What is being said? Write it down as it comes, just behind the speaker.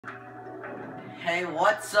Hey,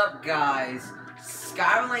 what's up, guys?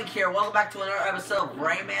 Skylink here. Welcome back to another episode of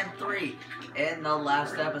Rayman 3. In the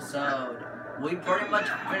last episode, we pretty much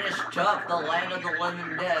finished up the Land of the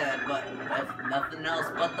Living Dead, but with nothing else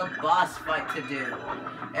but the boss fight to do.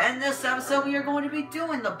 In this episode, we are going to be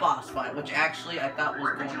doing the boss fight, which actually I thought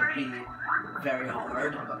was going to be very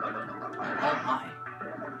hard. Oh my.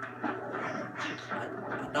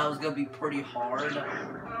 I thought it was going to be pretty hard.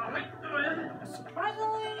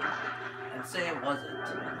 Surprisingly, I'd say it wasn't.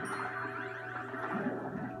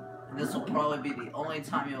 And this will probably be the only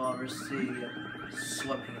time you'll ever see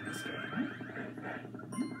swimming in this game.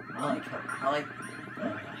 I like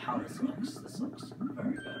how this looks. This looks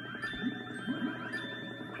very good.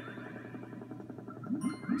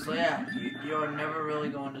 So yeah, you're never really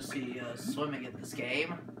going to see swimming in this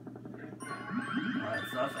game.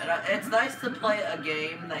 Stuff. And it's nice to play a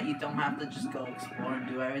game that you don't have to just go explore and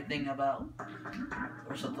do everything about,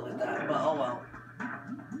 or something like that, but oh well.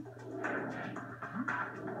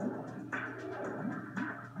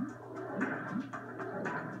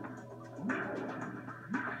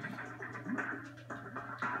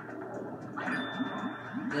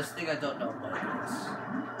 This thing, I don't know what it is.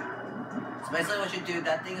 So basically what you do,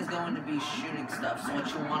 that thing is going to be shooting stuff, so what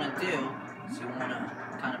you want to do is you want to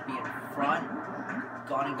kind of be in front,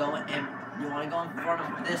 you want to go in front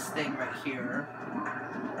of this thing right here.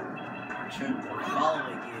 Make sure they're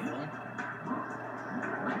following you.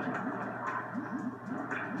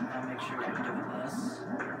 Now make sure you're doing this.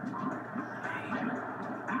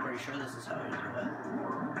 I'm pretty sure this is how you do it.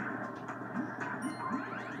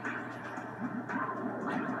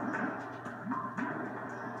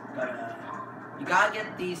 You gotta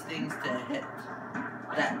get these things to hit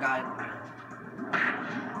that guy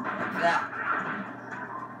like that.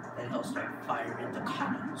 Then he'll start firing the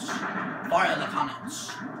cannons. Fire the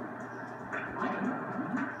cannons!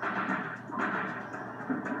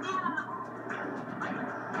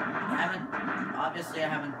 Obviously I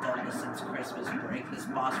haven't done this since Christmas break, this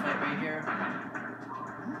boss fight right here.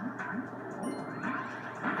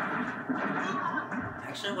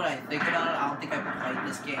 Actually, when I think about it, I don't think I've played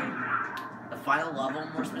this game, the final level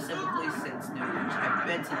more specifically, since New Year's. I've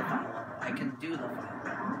been to the final level. I can do the final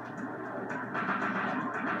level.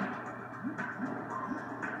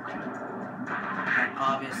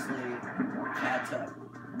 Obviously had to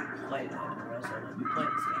play that, or else I wouldn't be playing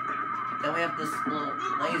this game. Then we have this little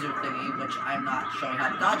laser thingy, which I'm not showing how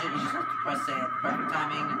to dodge it. You just have to press A at the perfect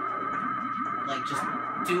timing. Like, just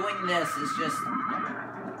doing this is just,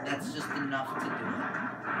 that's just enough to do it.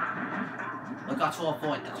 We got to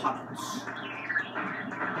avoid the cannons.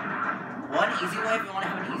 One easy way, if you want to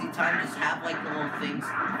have an easy time, just have like the little things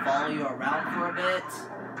follow you around for a bit.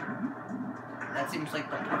 That seems like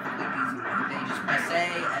the perfectly easy way. Then you just press A,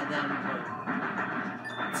 and then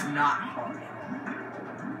it's not hard at all.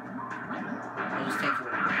 It'll just take you a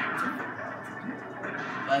bit to figure out what to do.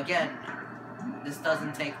 But again, this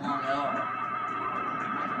doesn't take long at all.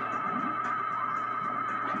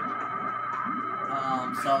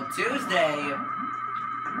 So Tuesday,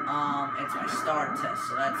 it's my star test,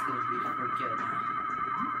 so that's gonna be freaking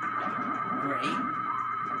great.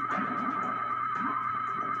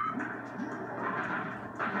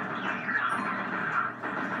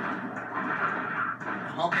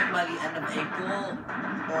 Hoping by the end of April,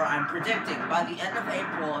 or I'm predicting by the end of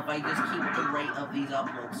April, if I just keep the rate of these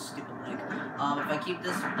uploads, stupid leg, if I keep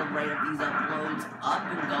the rate of these uploads up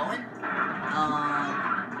and going,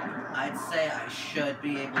 I'd say I should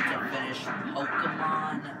be able to finish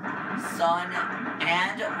Pokemon Sun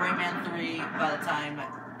and Rayman 3 by the time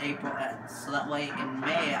April ends, so that way in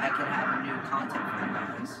May I can have new content for you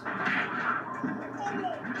guys.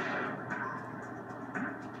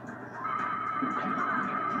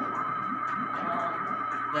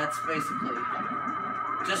 That's basically,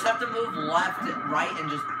 just have to move left and right and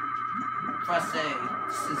just press A.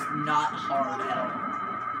 This is not hard at all.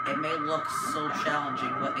 It may look so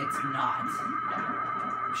challenging, but it's not.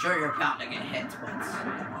 I'm sure you're about to get hit, but it's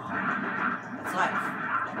life.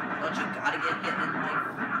 Don't you gotta get hit in life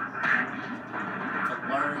to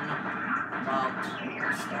learn about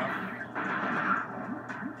stuff?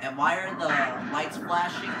 And why are the lights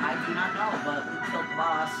flashing? I do not know, but we killed the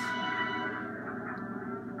boss.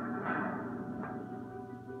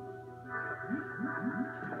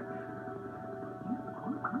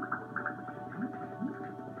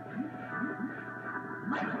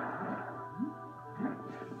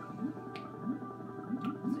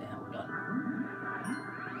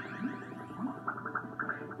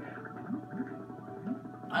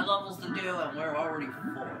 Levels to do, and we're already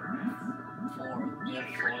four. We have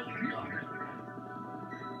 4 of them done.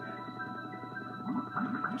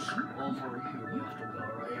 over here we have to go,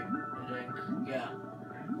 right? I think. Yeah.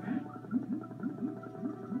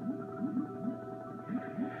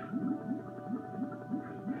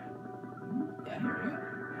 Yeah, here we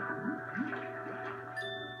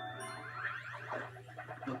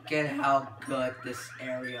go. Look at how good this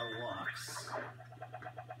area looks.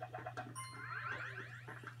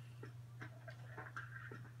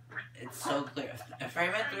 It's so clear. If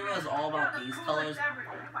Rayman 3 was all about these colors,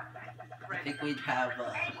 I think we'd have,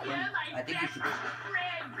 I think we could... I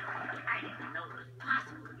didn't know it was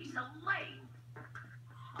possible to be so lame.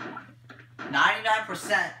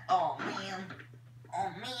 99%. Oh, man. Oh,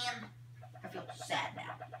 man. I feel sad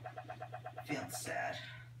now. I feel sad.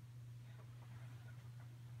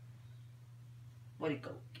 Where'd it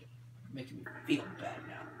go? Making me feel bad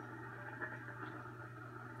now.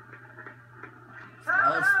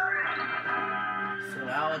 So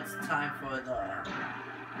now it's time for the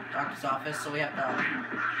doctor's office. So we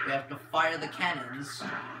have to fire the cannons.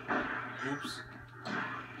 Oops.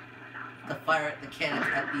 To fire the cannons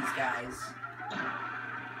at these guys.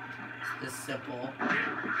 It's this simple. There's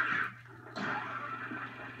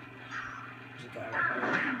a guy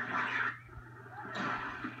right here.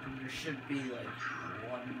 And there should be like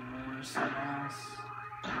one more somewhere else.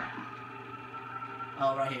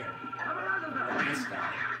 Oh, right here. This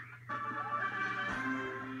guy.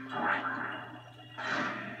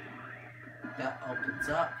 That opens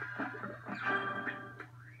up.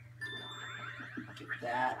 Get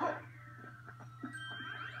that.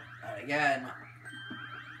 Alright, again,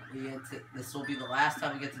 this will be the last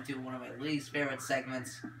time we get to do one of my least favorite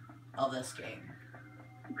segments of this game.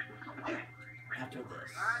 After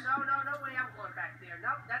this. No way I'm going back there.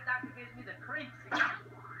 Nope, that doctor gives me the creeps.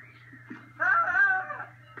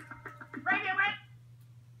 Bring it with.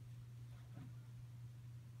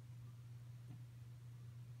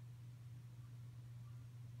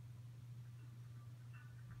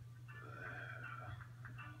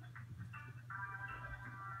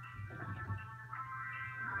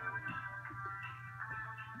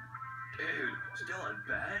 Dude, still in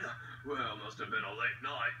bed? Well, must have been a late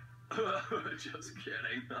night. Just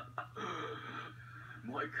kidding.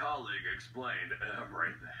 My colleague explained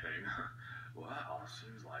everything. Well,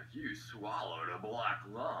 seems like you swallowed a black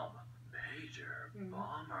lump. Major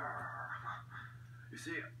bummer. You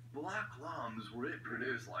see, black lumps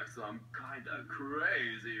reproduce like some kind of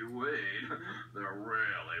crazy weed. They're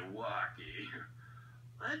really wacky.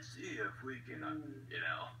 Let's see if we can,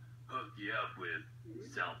 hook you up with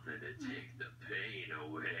something to take the pain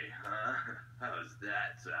away, huh? How's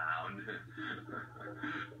that sound?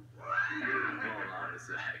 Hold on a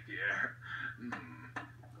sec here.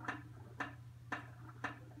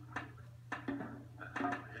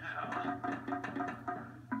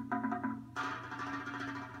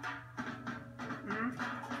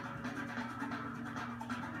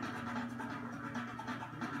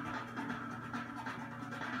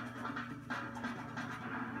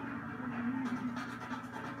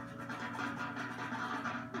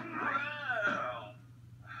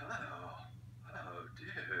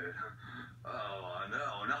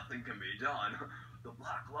 Done. The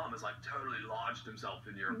black lum has like totally lodged himself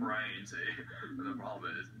in your brain, see? The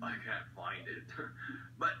problem is I can't find it.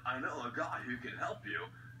 But I know a guy who can help you.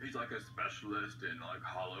 He's like a specialist in like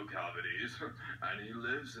hollow cavities, and he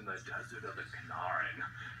lives in the desert of the Canaran.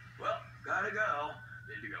 Well, gotta go.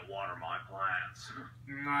 Need to go water my plants.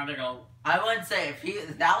 Gotta go. I would say if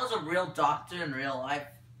that was a real doctor in real life,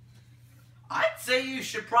 I'd say you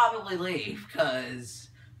should probably leave,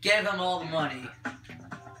 cause give him all the money.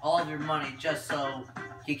 All of your money just so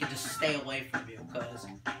he can just stay away from you, because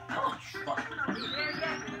I don't trust him.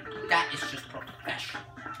 That is just professional.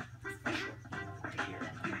 Professional right here.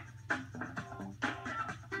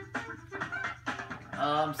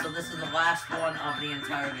 So this is the last one of the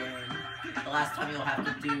entire game. The last time you'll have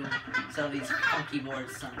to do some of these funky board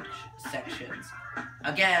sections.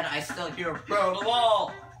 Again, I still hear "Build a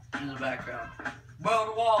wall" in the background. Build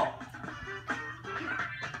a wall.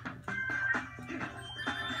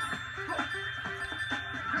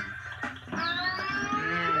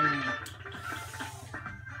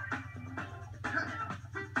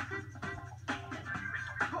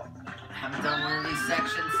 Done one of these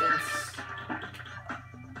sections since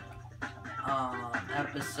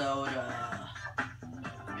episode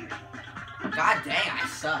God dang, I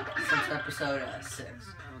suck. Since episode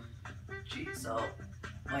 6. Jeez, so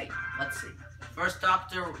wait, let's see. First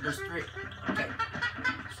doctor, there's 3. Okay.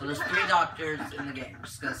 So there's 3 doctors in the game. I'm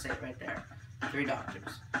just gonna say it right there. 3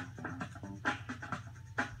 doctors.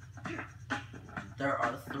 There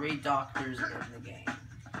are 3 doctors in the game.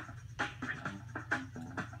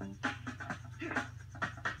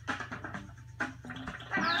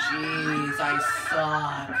 Jeez, I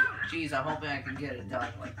suck. Jeez, I'm hoping I can get it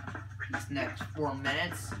done like these next 4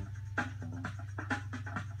 minutes. I'm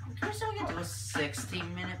curious if I can do a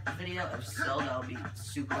 16-minute video. If so, that would be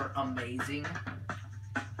super amazing.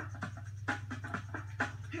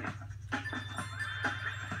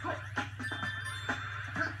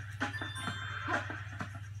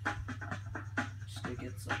 Just to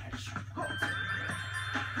get some extra points over here.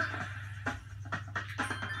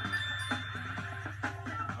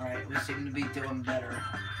 Alright, we seem to be doing better.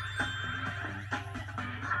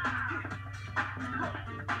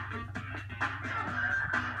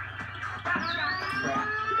 Crap.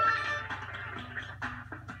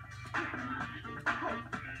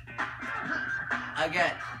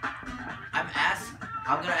 Again, I'm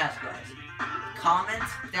gonna ask you guys. Comment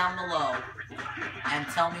down below and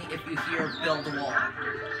tell me if you hear build a wall.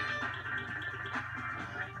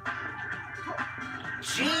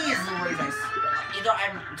 Jeez Louise, either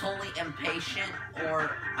I'm totally impatient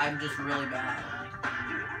or I'm just really bad.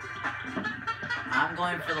 I'm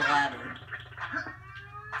going for the latter.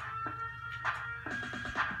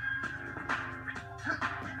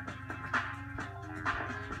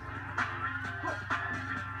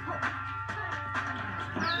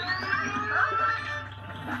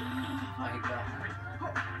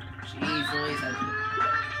 Jeez Louise,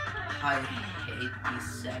 I hate these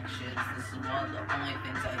sections. This is one of the only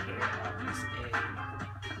things I hate about this game.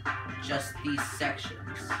 Just these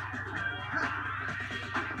sections.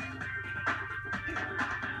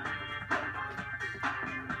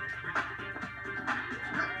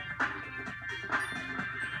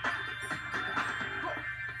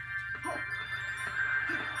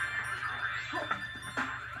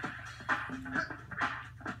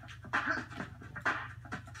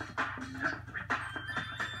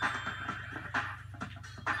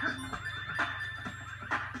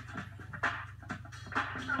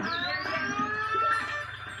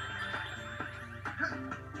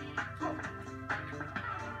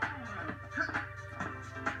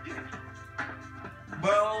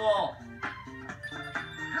 Wall.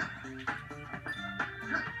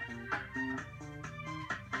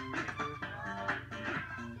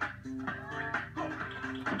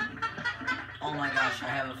 Oh my gosh, I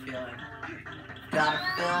have a feeling. Got a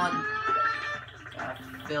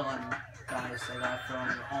feeling, guys. I got a feeling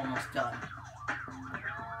we're almost done.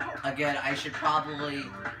 Again, I should probably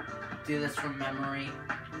do this from memory.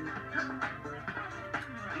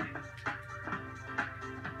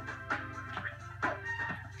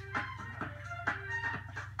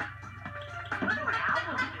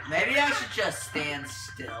 Maybe I should just stand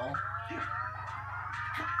still.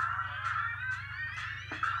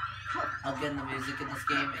 Again, the music in this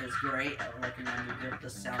game is great. I would recommend you give the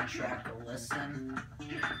soundtrack a listen.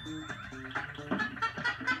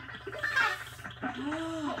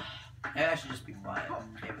 Maybe I should just be quiet.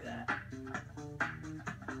 Maybe that.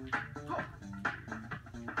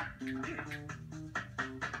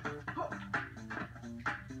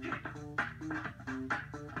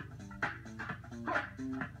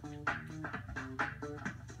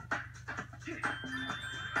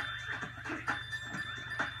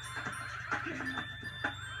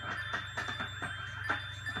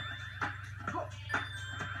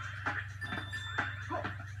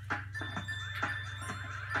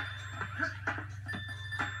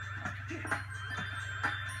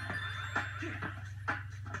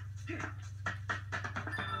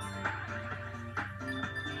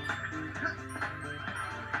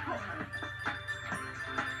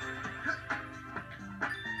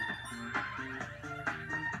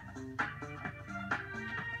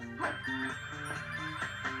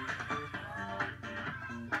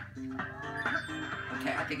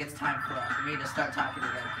 Okay, I think it's time for me to start talking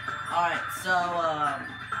again. Alright, so,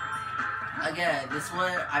 again,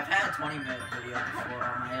 I've had a 20-minute video before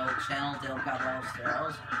on my old channel, Dale Cowbell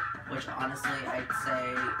Styles, which honestly, I'd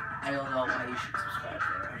say, I don't know why you should subscribe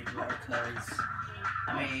there anymore, because, I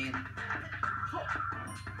mean,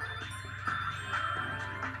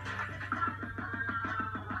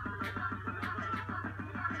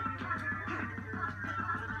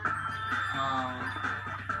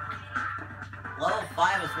 level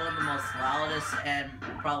 5 is one of the most loudest and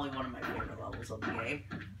probably one of my favorite levels of the game.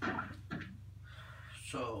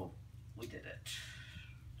 So, we did it.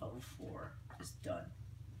 Level 4 is done.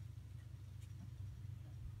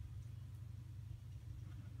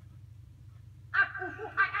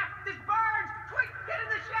 This burns! Quick, get in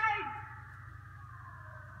the shade!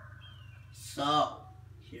 So,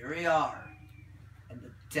 here we are. In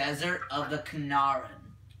the desert of the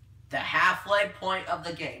Kanaran. The halfway point of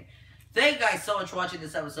the game. Thank you guys so much for watching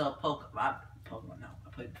this episode of Pokemon. No, I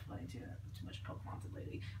played too much much Pokemon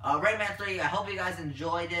lately. Rayman 3, I hope you guys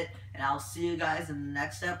enjoyed it, and I'll see you guys in the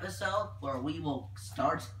next episode where we will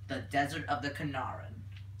start the Desert of the Kanaran.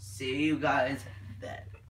 See you guys then.